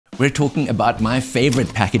We're talking about my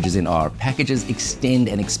favorite packages in R. Packages extend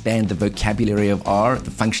and expand the vocabulary of R,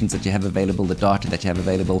 the functions that you have available, the data that you have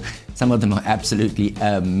available. Some of them are absolutely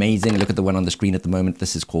amazing. Look at the one on the screen at the moment.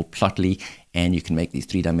 This is called Plotly, and you can make these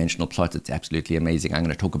three-dimensional plots. It's absolutely amazing. I'm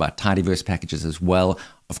going to talk about tidyverse packages as well,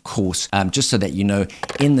 of course. Just so that you know,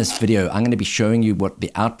 in this video, I'm going to be showing you what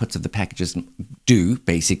the outputs of the packages do,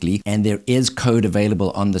 basically. And there is code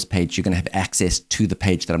available on this page. You're going to have access to the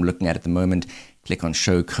page that I'm looking at the moment. Click on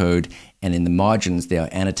show code, and in the margins there are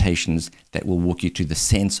annotations that will walk you through the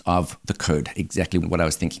sense of the code, exactly what I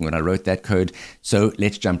was thinking when I wrote that code. So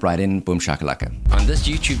let's jump right in. Boom shakalaka. On this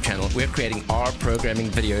YouTube channel, we're creating R programming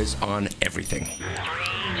videos on everything.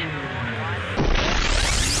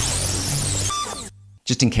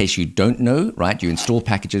 Just in case you don't know, right, you install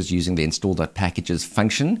packages using the install.packages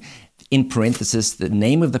function. In parentheses, the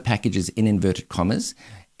name of the package is in inverted commas,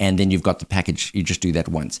 and then you've got the package. You just do that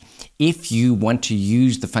once. If you want to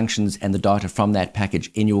use the functions and the data from that package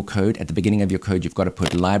in your code, at the beginning of your code, you've got to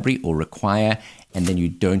put library or require, and then you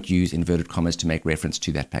don't use inverted commas to make reference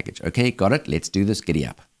to that package. Okay, got it? Let's do this. Giddy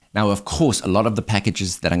up. Now, of course, a lot of the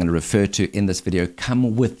packages that I'm going to refer to in this video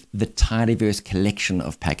come with the tidyverse collection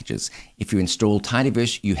of packages. If you install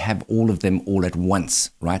tidyverse, you have all of them all at once,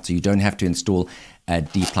 right? So you don't have to install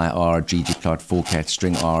dplyr, ggplot, forcats,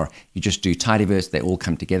 stringr. You just do tidyverse. They all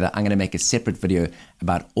come together. I'm going to make a separate video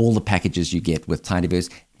about all the packages you get with tidyverse.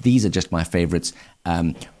 These are just my favorites.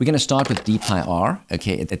 We're going to start with dplyr.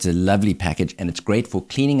 Okay, it's a lovely package, and it's great for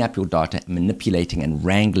cleaning up your data, manipulating and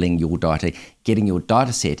wrangling your data, getting your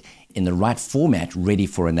data set in the right format ready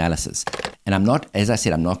for analysis. And I'm not, as I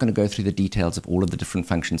said, I'm not going to go through the details of all of the different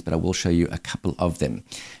functions, but I will show you a couple of them.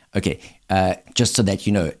 Okay, just so that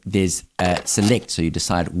you know, there's select, so you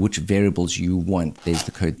decide which variables you want. There's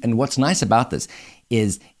the code. And what's nice about this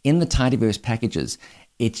is in the tidyverse packages,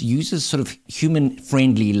 it uses sort of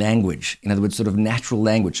human-friendly language, in other words, sort of natural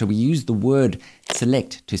language. So we use the word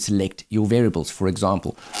select to select your variables, for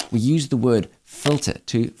example. We use the word filter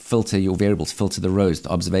to filter your variables, filter the rows, the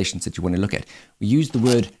observations that you want to look at. We use the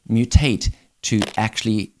word mutate to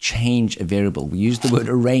actually change a variable. We use the word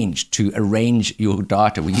arrange to arrange your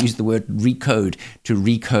data. We use the word recode to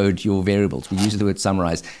recode your variables. We use the word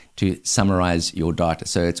summarize to summarize your data.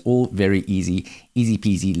 So it's all very easy, easy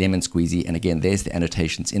peasy, lemon squeezy. And again, there's the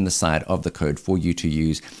annotations in the side of the code for you to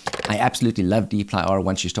use. I absolutely love dplyr.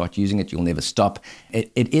 Once you start using it, you'll never stop.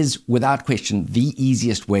 It is, without question, the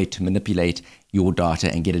easiest way to manipulate your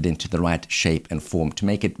data and get it into the right shape and form to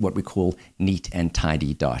make it what we call neat and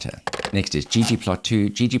tidy data. Next is ggplot 2.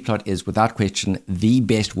 ggplot is, without question, the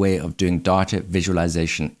best way of doing data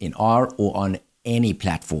visualization in R or on any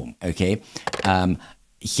platform, okay?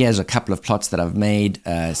 Here's a couple of plots that I've made,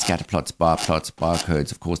 scatter plots, bar plots,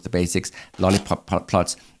 barcodes, of course, the basics, lollipop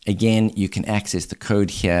plots. Again, you can access the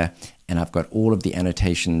code here, and I've got all of the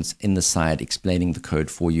annotations in the side explaining the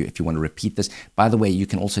code for you if you want to repeat this. By the way, you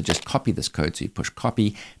can also just copy this code. So you push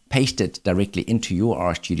copy, paste it directly into your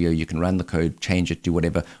RStudio. You can run the code, change it, do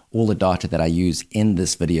whatever. All the data that I use in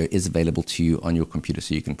this video is available to you on your computer,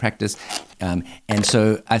 so you can practice. And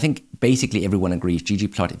so I think basically everyone agrees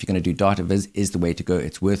ggplot, if you're going to do data viz, is the way to go.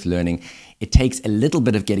 It's worth learning. It takes a little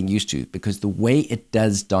bit of getting used to, because the way it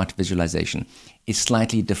does data visualization is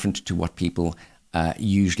slightly different to what people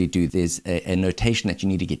usually do. There's a notation that you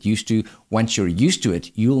need to get used to. Once you're used to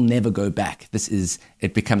it, you'll never go back.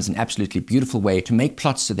 It becomes an absolutely beautiful way to make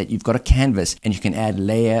plots so that you've got a canvas and you can add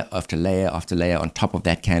layer after layer after layer on top of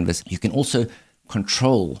that canvas. You can also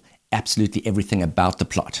control absolutely everything about the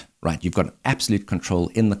plot, right? You've got absolute control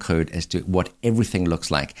in the code as to what everything looks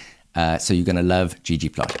like. So you're going to love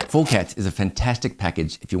ggplot. Forcats is a fantastic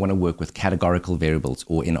package if you want to work with categorical variables,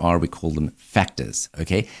 or in R we call them factors.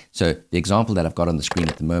 Okay, so the example that I've got on the screen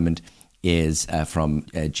at the moment is from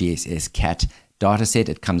GSS cat dataset.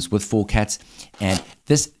 It comes with forcats, and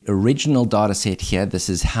this original dataset here, this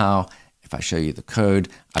is how, if I show you the code,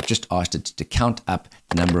 I've just asked it to count up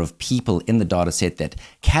the number of people in the data set that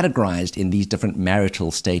categorized in these different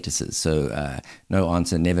marital statuses. So no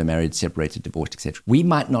answer, never married, separated, divorced, etc. We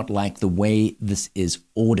might not like the way this is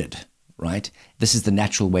ordered, right? This is the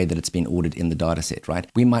natural way that it's been ordered in the data set, right?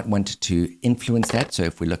 We might want to influence that. So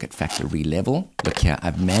if we look at factor relevel, look here,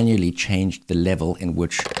 I've manually changed the level in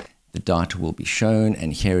which the data will be shown,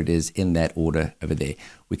 and here it is in that order over there.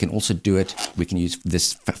 We can also do it, we can use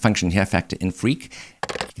this function here, factor infreq.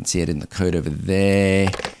 You can see it in the code over there,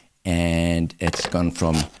 and it's gone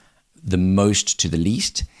from the most to the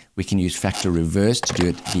least. We can use factor reverse to do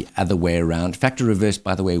it the other way around. Factor reverse,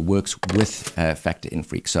 by the way, works with factor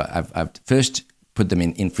infreq. So I've first put them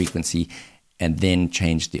in infrequency and then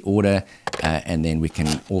change the order, and then we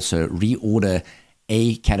can also reorder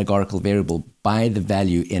a categorical variable by the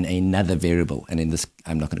value in another variable. And in this,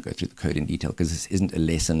 I'm not going to go through the code in detail because this isn't a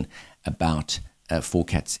lesson about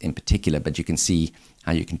forcats in particular, but you can see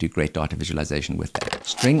how you can do great data visualization with that.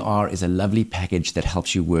 stringr is a lovely package that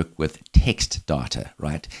helps you work with text data,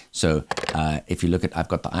 right? So if you look at, I've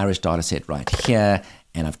got the Irish data set right here,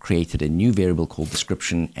 and I've created a new variable called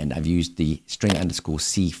description, and I've used the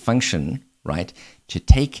string_c function, right, to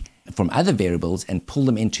take from other variables and pull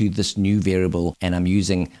them into this new variable. And I'm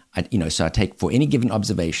using, so I take, for any given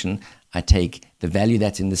observation, I take the value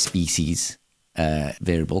that's in the species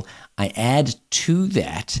variable, I add to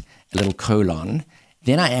that a little colon,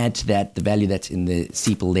 then I add to that the value that's in the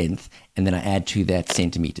sepal length, and then I add to that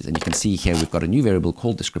centimeters. And you can see here we've got a new variable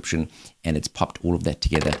called description, and it's popped all of that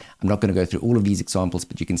together. I'm not going to go through all of these examples,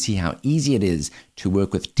 but you can see how easy it is to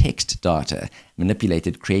work with text data, manipulate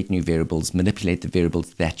it, create new variables, manipulate the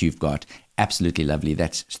variables that you've got. Absolutely lovely.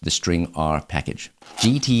 That's the stringr package.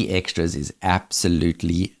 GTextras is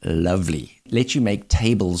absolutely lovely. Lets you make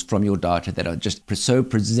tables from your data that are just so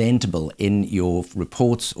presentable in your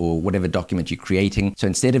reports or whatever document you're creating. So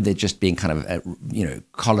instead of there just being kind of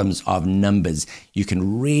columns of numbers, you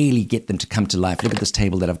can really get them to come to life. Look at this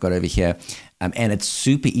table that I've got over here, and it's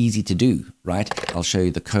super easy to do, right? I'll show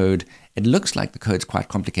you the code. It looks like the code's quite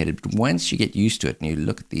complicated, but once you get used to it and you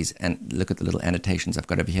look at these and look at the little annotations I've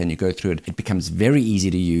got over here and you go through it, it becomes very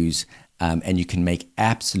easy to use, and you can make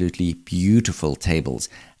absolutely beautiful tables.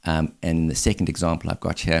 And the second example I've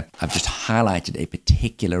got here, I've just highlighted a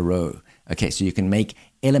particular row. Okay, so you can make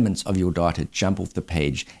elements of your data jump off the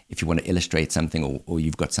page if you want to illustrate something, or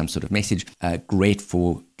you've got some sort of message. Great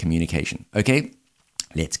for communication. Okay,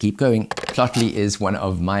 let's keep going. Plotly is one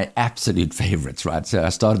of my absolute favorites, right? So I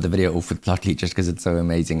started the video off with Plotly just because it's so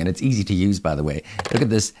amazing, and it's easy to use, by the way. Look at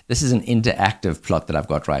this. This is an interactive plot that I've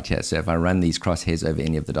got right here. So if I run these crosshairs over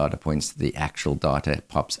any of the data points, the actual data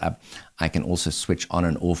pops up. I can also switch on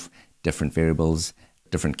and off different variables,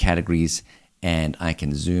 different categories, and I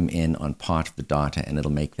can zoom in on part of the data, and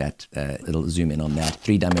it'll make that, it'll zoom in on that.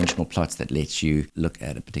 3-dimensional plots that lets you look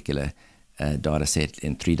at a particular data set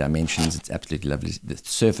in 3 dimensions. It's absolutely lovely. The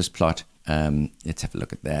surface plot, let's have a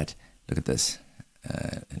look at that. Look at this,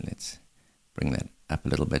 and let's bring that up a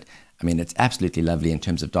little bit. I mean, it's absolutely lovely in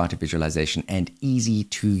terms of data visualization and easy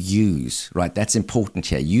to use, right? That's important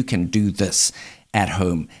here. You can do this at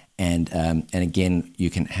home, and again,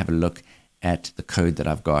 you can have a look at the code that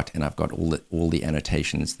I've got, and I've got all the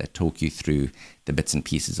annotations that talk you through the bits and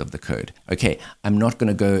pieces of the code. Okay, I'm not going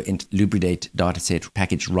to go into lubridate dataset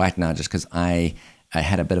package right now just because I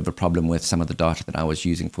had a bit of a problem with some of the data that I was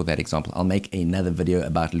using for that example. I'll make another video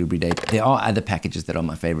about lubridate. There are other packages that are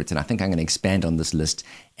my favorites, and I think I'm going to expand on this list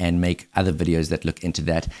and make other videos that look into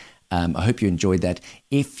that. I hope you enjoyed that.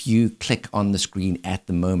 If you click on the screen at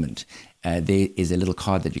the moment, there is a little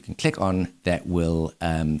card that you can click on that will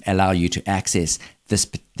allow you to access this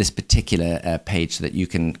particular page so that you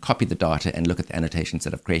can copy the data and look at the annotations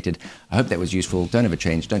that I've created. I hope that was useful. Don't ever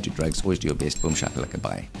change, don't do drugs, always do your best. Boom, shakalaka,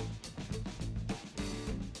 bye.